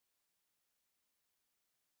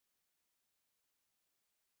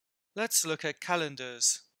Let's look at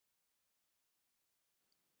calendars.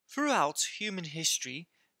 Throughout human history,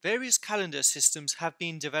 various calendar systems have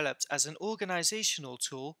been developed as an organizational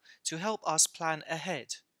tool to help us plan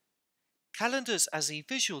ahead. Calendars as a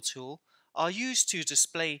visual tool are used to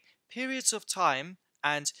display periods of time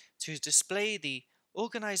and to display the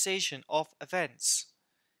organization of events.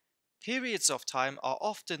 Periods of time are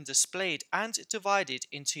often displayed and divided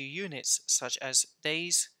into units such as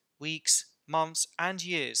days, weeks, months, and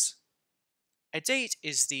years. A date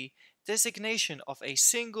is the designation of a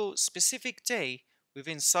single specific day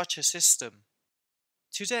within such a system.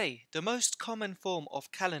 Today, the most common form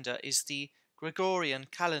of calendar is the Gregorian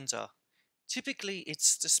calendar. Typically,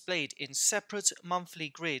 it's displayed in separate monthly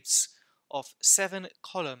grids of 7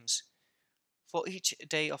 columns for each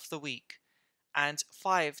day of the week and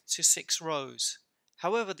 5 to 6 rows.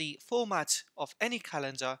 However, the format of any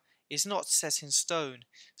calendar is not set in stone,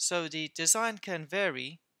 so the design can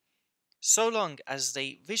vary so long as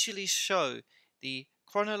they visually show the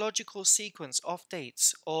chronological sequence of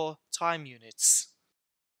dates or time units.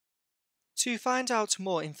 To find out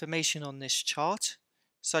more information on this chart,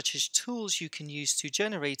 such as tools you can use to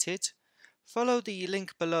generate it, follow the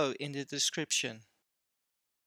link below in the description.